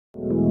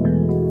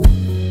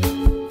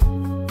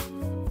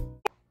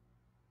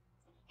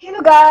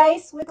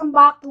guys, welcome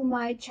back to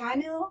my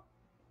channel.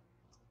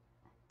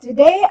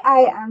 Today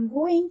I am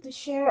going to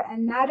share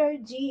another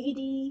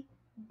GED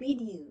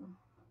video.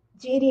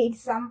 GED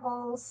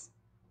examples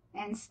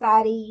and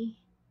study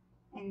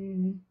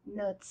and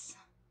notes.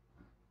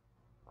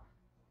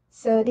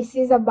 So this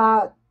is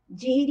about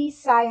GED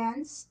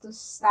Science to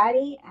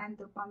study and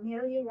to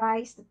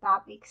familiarize the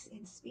topics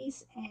in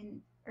space and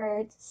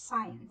earth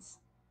science.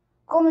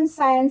 Common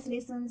science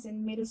lessons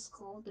in middle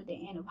school to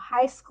the end of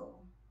high school.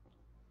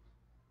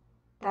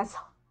 That's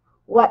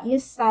what you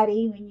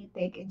study when you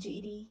take a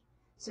GED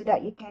so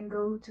that you can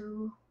go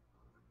to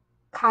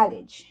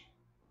college.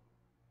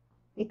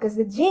 Because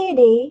the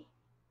GED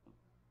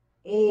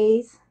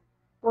is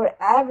for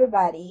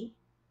everybody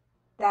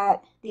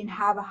that didn't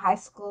have a high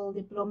school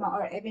diploma,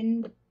 or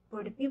even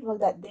for the people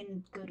that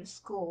didn't go to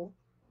school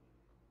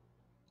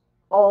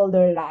all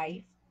their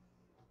life.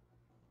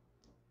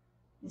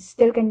 You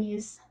still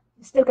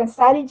can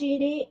study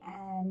GED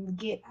and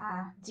get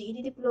a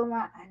GED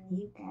diploma, and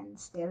you can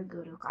still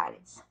go to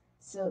college.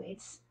 So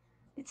it's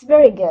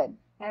very good.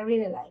 I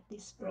really like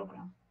this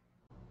program.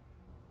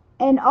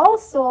 And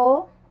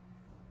also,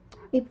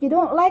 if you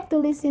don't like to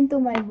listen to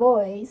my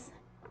voice,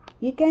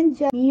 you can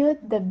just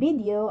mute the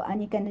video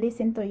and you can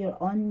listen to your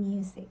own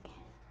music.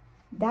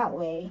 That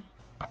way,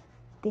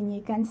 then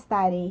you can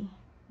study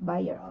by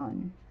your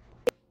own.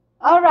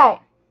 Alright,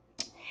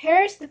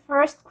 here's the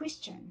first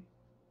question.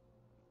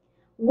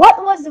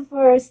 What was the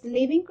first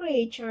living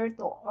creature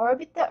to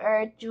orbit the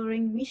Earth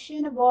during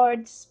mission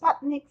aboard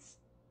Sputnik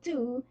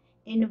II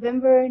in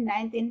November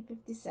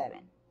 1957?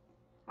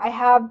 I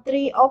have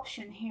three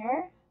options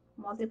here,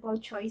 multiple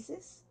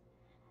choices.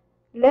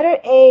 Letter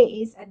A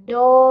is a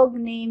dog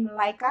named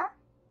Laika,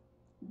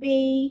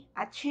 B,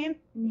 a chimp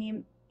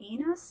named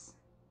Enos,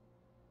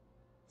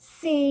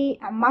 C,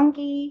 a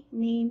monkey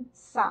named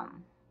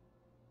Sam.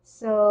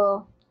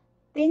 So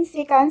 10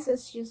 seconds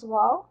as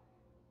usual.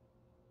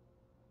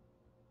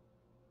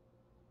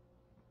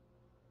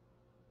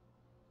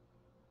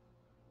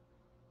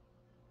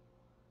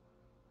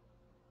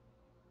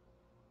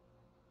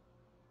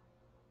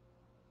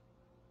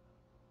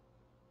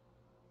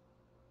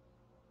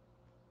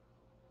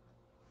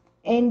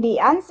 And the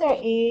answer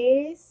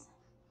is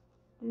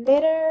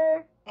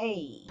letter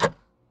A.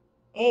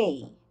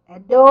 A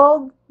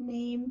dog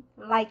named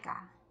Laika.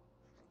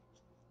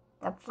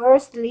 The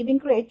first living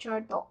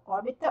creature to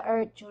orbit the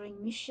Earth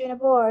during mission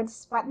aboard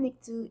Sputnik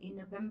II in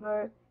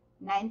November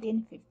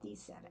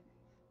 1957.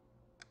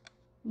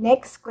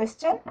 Next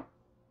question.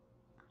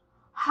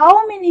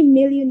 How many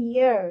million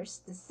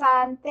years the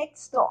Sun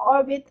takes to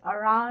orbit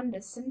around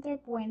the center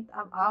point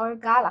of our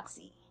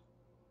galaxy?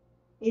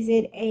 Is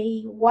it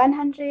A,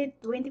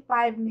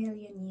 125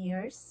 million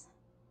years,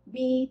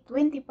 B,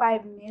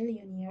 25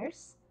 million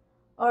years,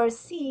 or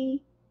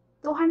C,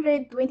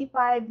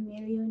 225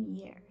 million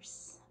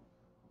years?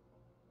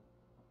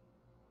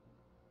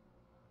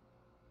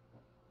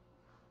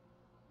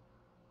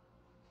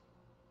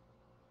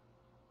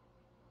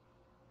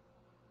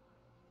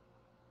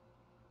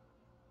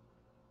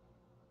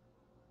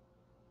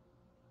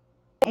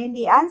 And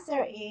the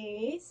answer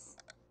is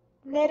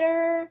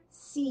letter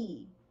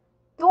C,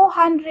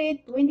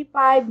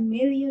 225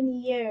 million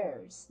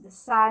years the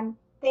Sun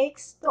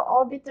takes to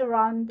orbit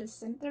around the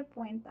center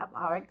point of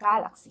our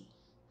galaxy.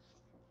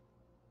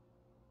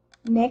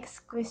 Next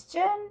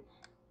question.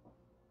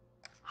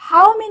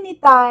 How many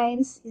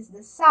times is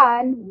the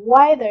Sun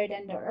wider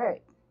than the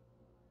Earth?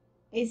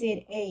 Is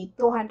it A,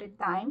 200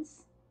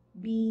 times,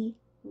 B,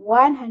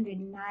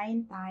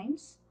 109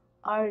 times,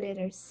 or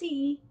letter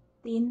C,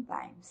 10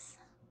 times?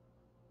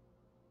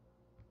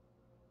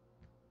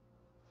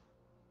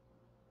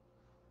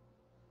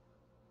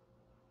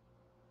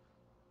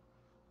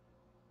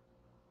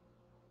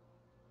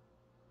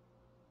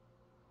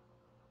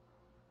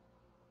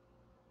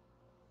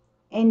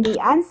 And the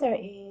answer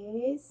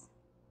is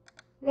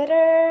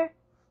letter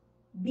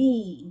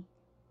B,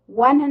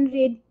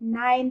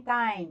 109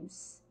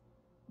 times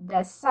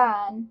the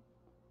Sun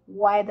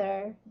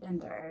wider than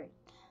the Earth.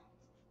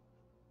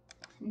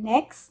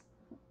 Next,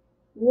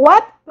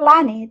 what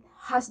planet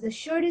has the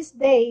shortest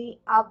day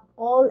of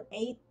all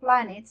 8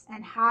 planets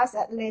and has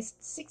at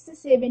least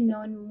 67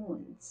 known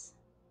moons?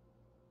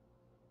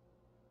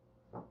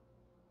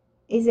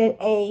 Is it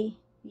A,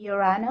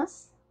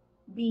 Uranus,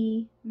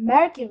 B,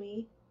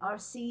 Mercury, or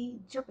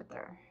C,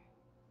 Jupiter?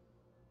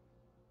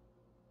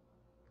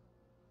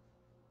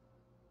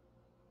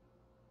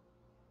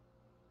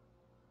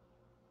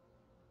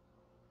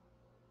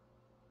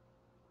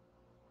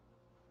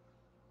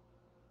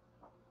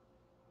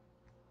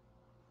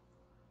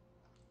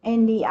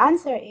 And the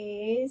answer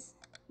is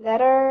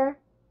letter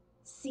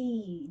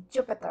C,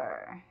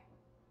 Jupiter.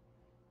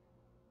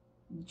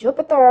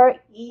 Jupiter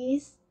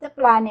is the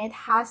planet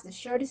has the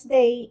shortest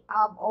day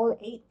of all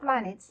 8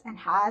 planets and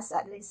has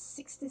at least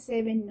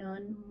 67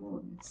 known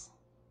moons.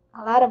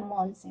 A lot of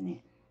moons in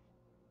it.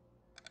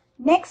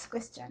 Next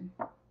question.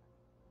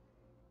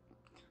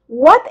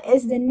 What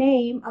is the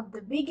name of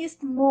the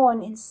biggest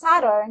moon in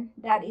Saturn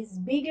that is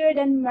bigger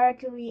than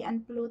Mercury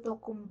and Pluto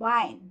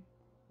combined?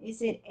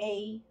 Is it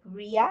A,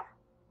 Rhea,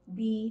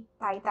 B,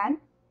 Titan,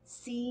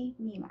 C,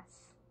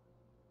 Mimas?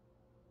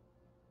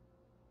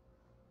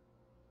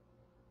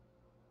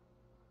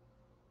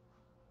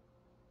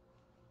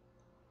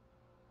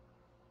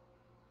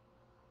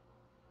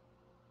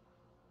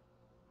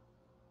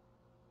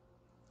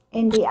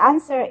 And the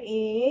answer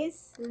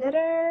is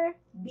letter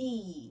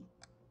B,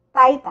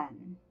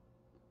 Titan.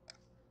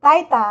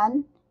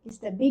 Titan is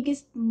the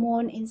biggest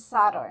moon in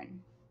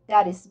Saturn.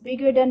 That is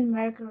bigger than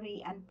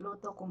Mercury and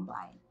Pluto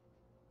combined.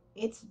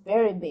 It's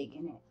very big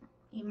in it.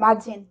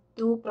 Imagine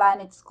two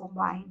planets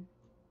combined.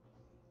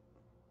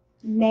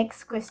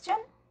 Next question.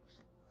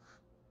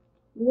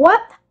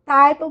 What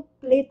type of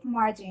plate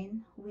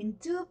margin when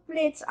two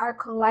plates are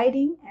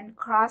colliding and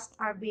crust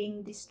are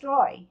being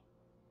destroyed?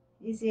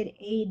 Is it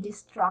A,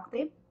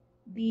 destructive,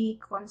 B,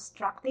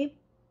 constructive,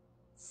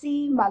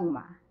 C,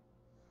 magma?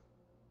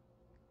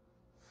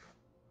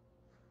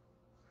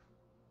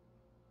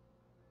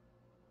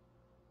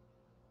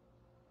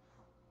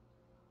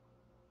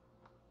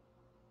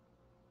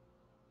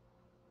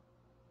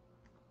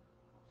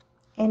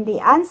 And the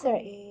answer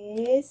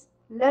is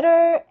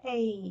letter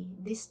A,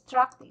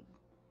 destructive.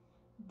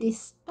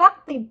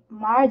 Destructive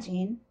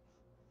margin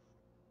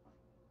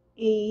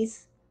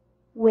is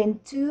when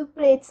two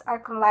plates are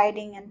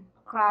colliding and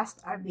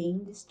crust are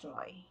being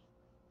destroyed.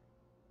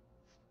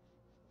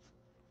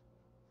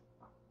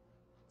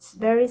 It's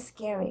very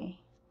scary.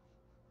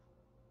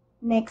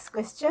 Next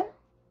question.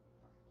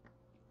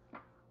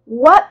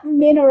 What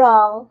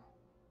mineral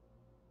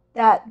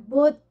that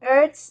both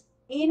Earth's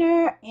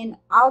inner and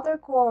outer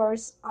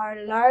cores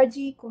are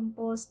largely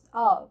composed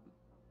of?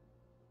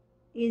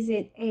 Is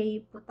it A,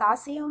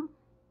 potassium,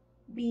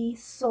 B,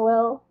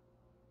 soil,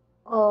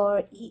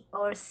 or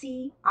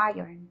C,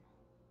 iron?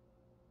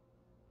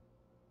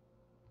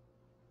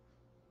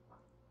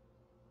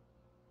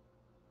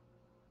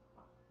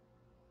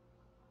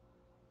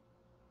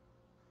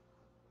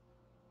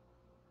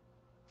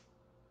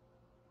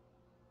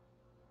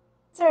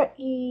 Answer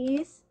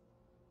is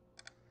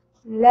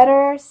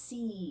letter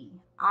C,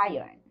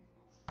 iron.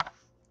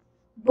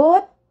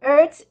 Both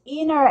Earth's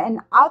inner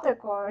and outer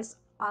cores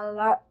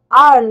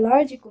are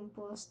largely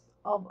composed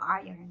of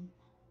iron.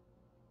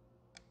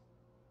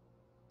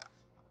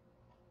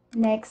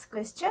 Next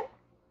question.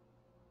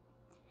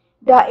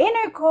 The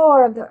inner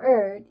core of the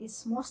Earth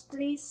is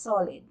mostly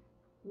solid.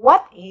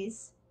 What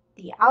is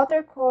the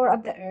outer core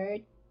of the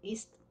Earth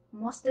is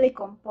mostly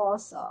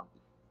composed of?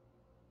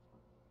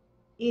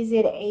 Is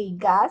it A,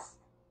 gas,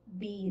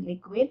 B,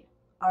 liquid,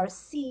 or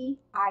C,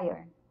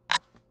 iron?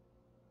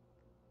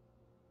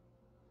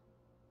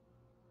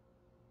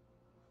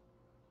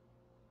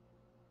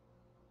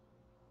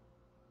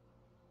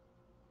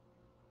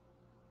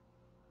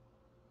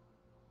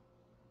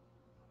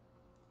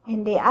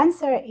 And the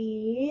answer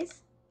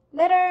is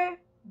letter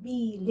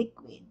B,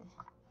 liquid.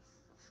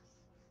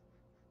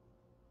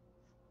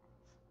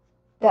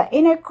 The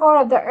inner core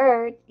of the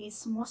Earth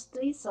is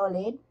mostly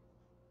solid,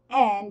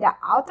 and the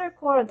outer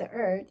core of the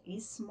Earth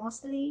is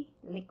mostly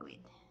liquid.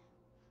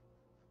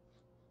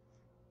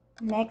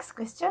 Next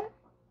question.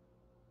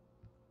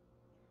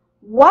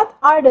 What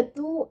are the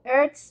two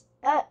Earth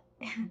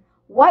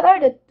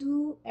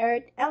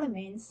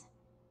elements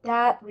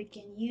that we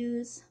can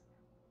use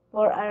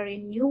for our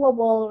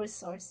renewable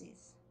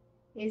resources?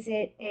 Is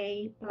it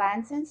A,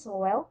 plants and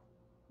soil,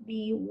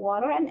 B,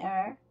 water and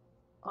air,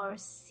 or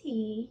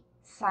C,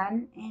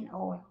 sun and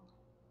oil?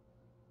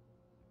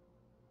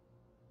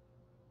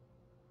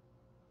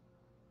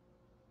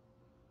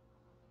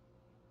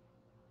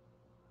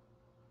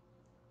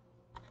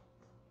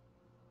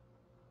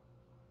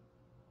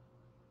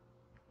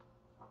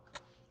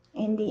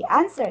 And the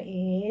answer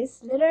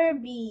is letter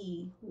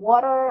B,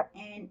 water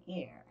and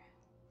air.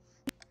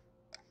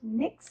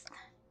 Next.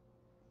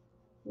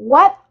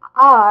 What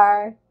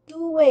are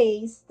two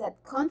ways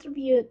that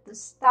contribute to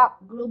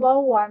stop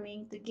global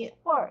warming to get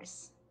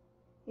worse?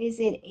 Is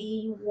it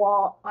E,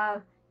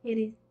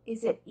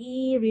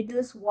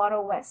 reduce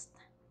water waste,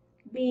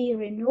 B,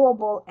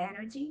 renewable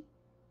energy,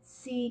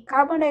 C,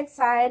 carbon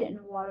dioxide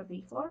and water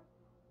vapor,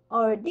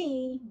 or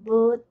D,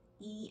 both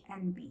E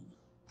and B?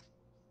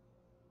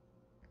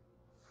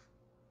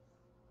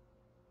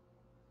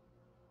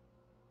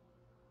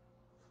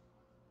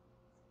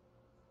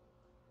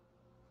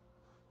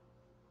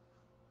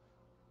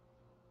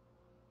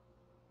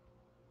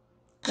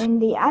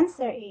 And the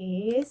answer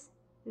is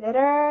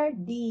letter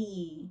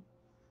D.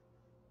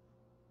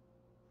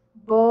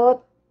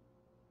 Both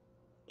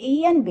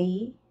E and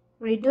B,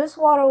 reduce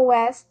water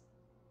waste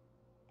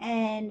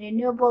and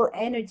renewable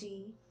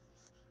energy,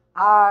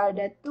 are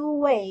the two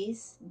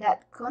ways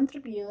that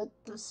contribute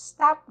to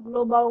stop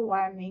global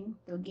warming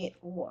to get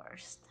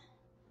worse.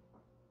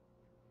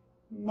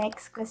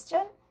 Next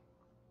question.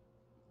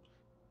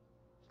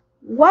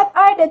 What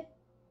are the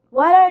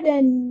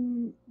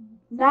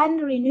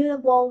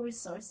non-renewable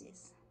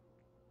resources?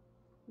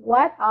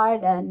 What are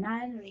the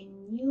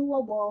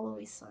non-renewable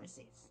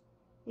resources?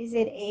 Is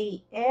it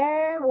A,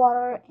 air,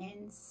 water,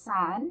 and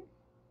sun,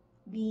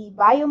 B,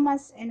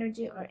 biomass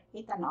energy or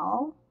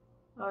ethanol,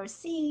 or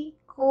C,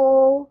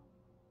 coal,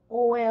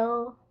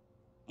 oil,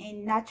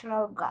 and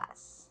natural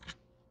gas?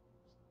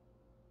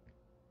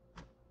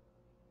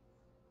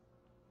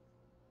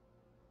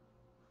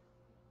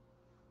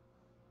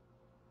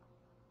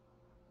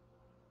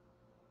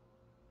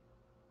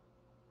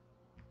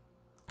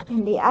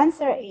 And the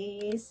answer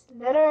is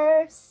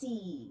letter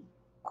C.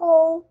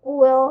 Coal,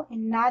 oil,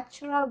 and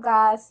natural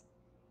gas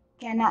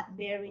cannot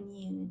be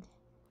renewed.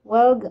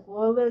 Well,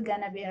 we're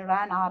gonna be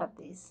run out of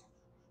this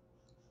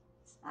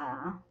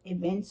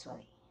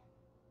eventually.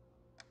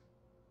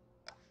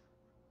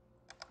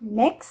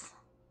 Next,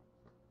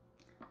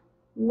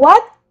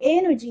 what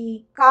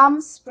energy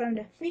comes from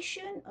the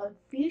fission or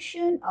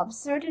fusion of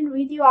certain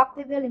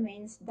radioactive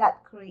elements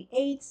that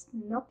creates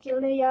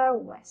nuclear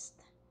waste?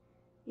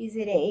 Is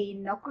it A,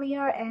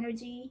 nuclear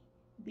energy,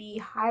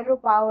 B,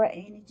 hydropower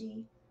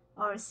energy,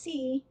 or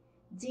C,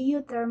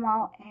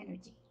 geothermal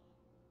energy?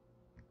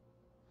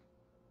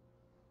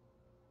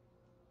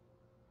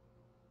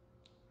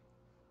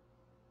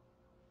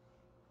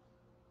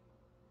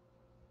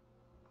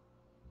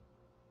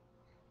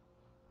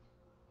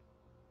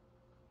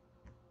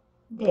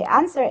 The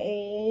answer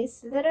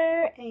is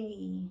letter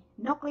A,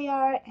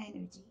 nuclear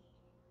energy.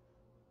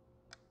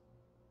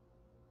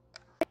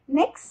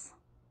 Next,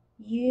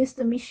 used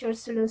to measure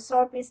slow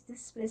surface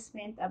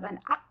displacement of an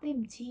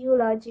active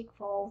geologic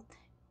fault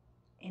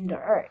in the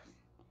Earth.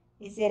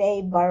 Is it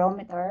A,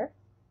 barometer,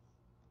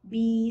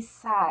 B,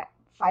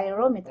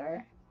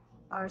 pyrometer,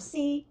 or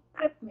C,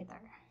 cryptometer?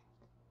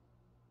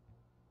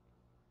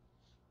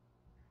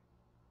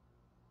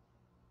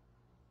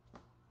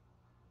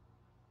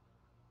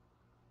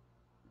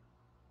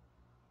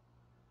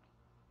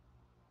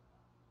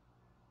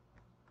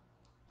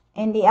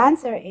 And the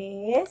answer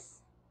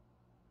is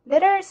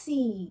letter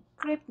C,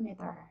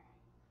 cryptometer.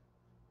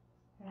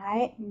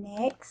 Right,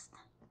 next.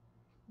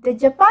 The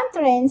Japan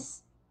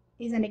Trends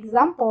is an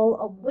example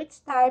of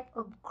which type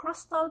of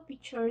crustal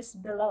pictures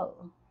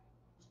below.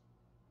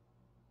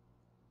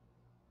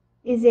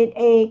 Is it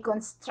A,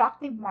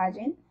 constructive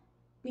margin,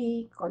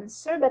 B,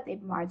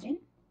 conservative margin,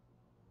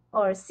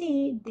 or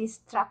C,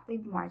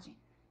 destructive margin?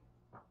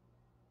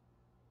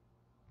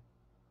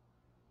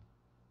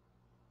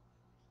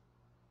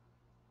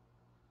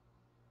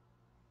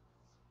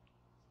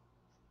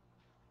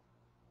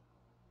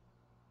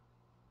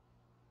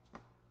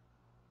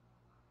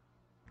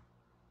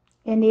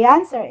 And the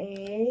answer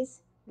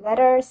is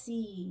letter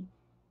C,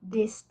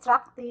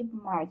 destructive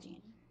margin.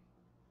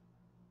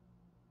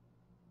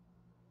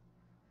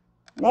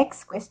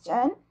 Next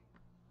question.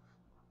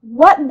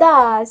 What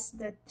does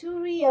the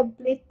theory of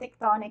plate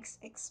tectonics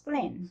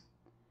explain?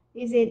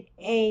 Is it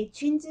A,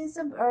 changes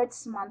of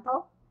Earth's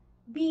mantle,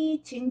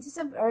 B, changes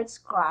of Earth's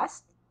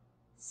crust,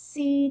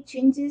 C,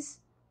 changes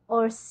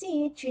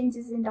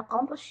in the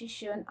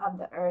composition of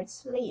the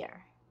Earth's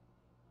layer?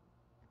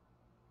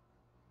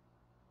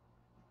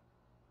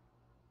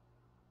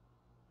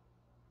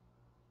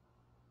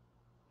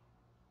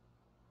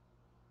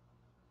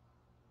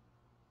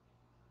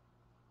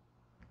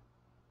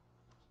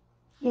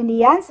 And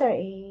the answer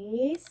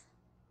is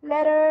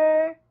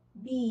letter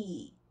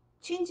B,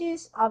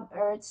 changes of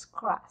Earth's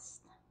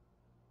crust.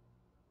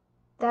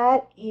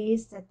 That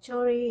is the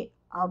theory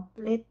of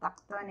plate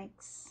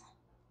tectonics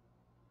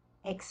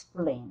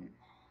explained.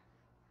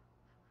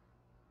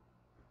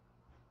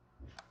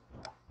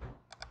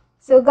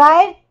 So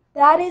guys,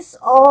 that is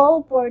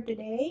all for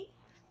today.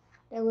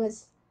 That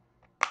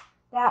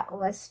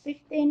was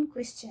 15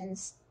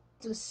 questions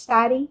to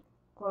study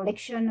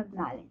collection of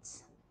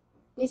knowledge.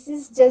 This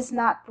is just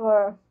not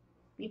for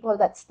people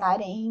that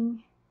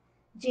studying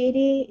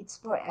GED, it's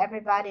for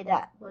everybody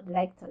that would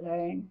like to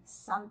learn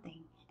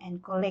something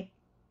and collect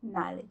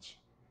knowledge.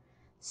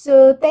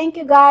 So thank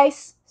you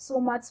guys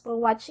so much for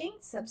watching.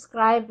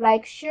 Subscribe,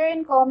 like, share,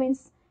 and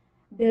comments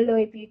below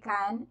if you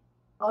can.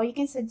 Or you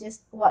can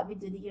suggest what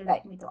video do you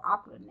like me to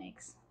upload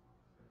next.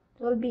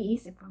 It will be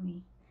easy for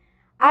me.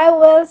 I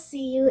will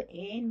see you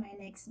in my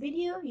next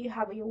video. You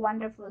have a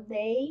wonderful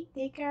day.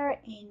 Take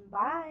care and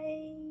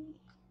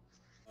bye.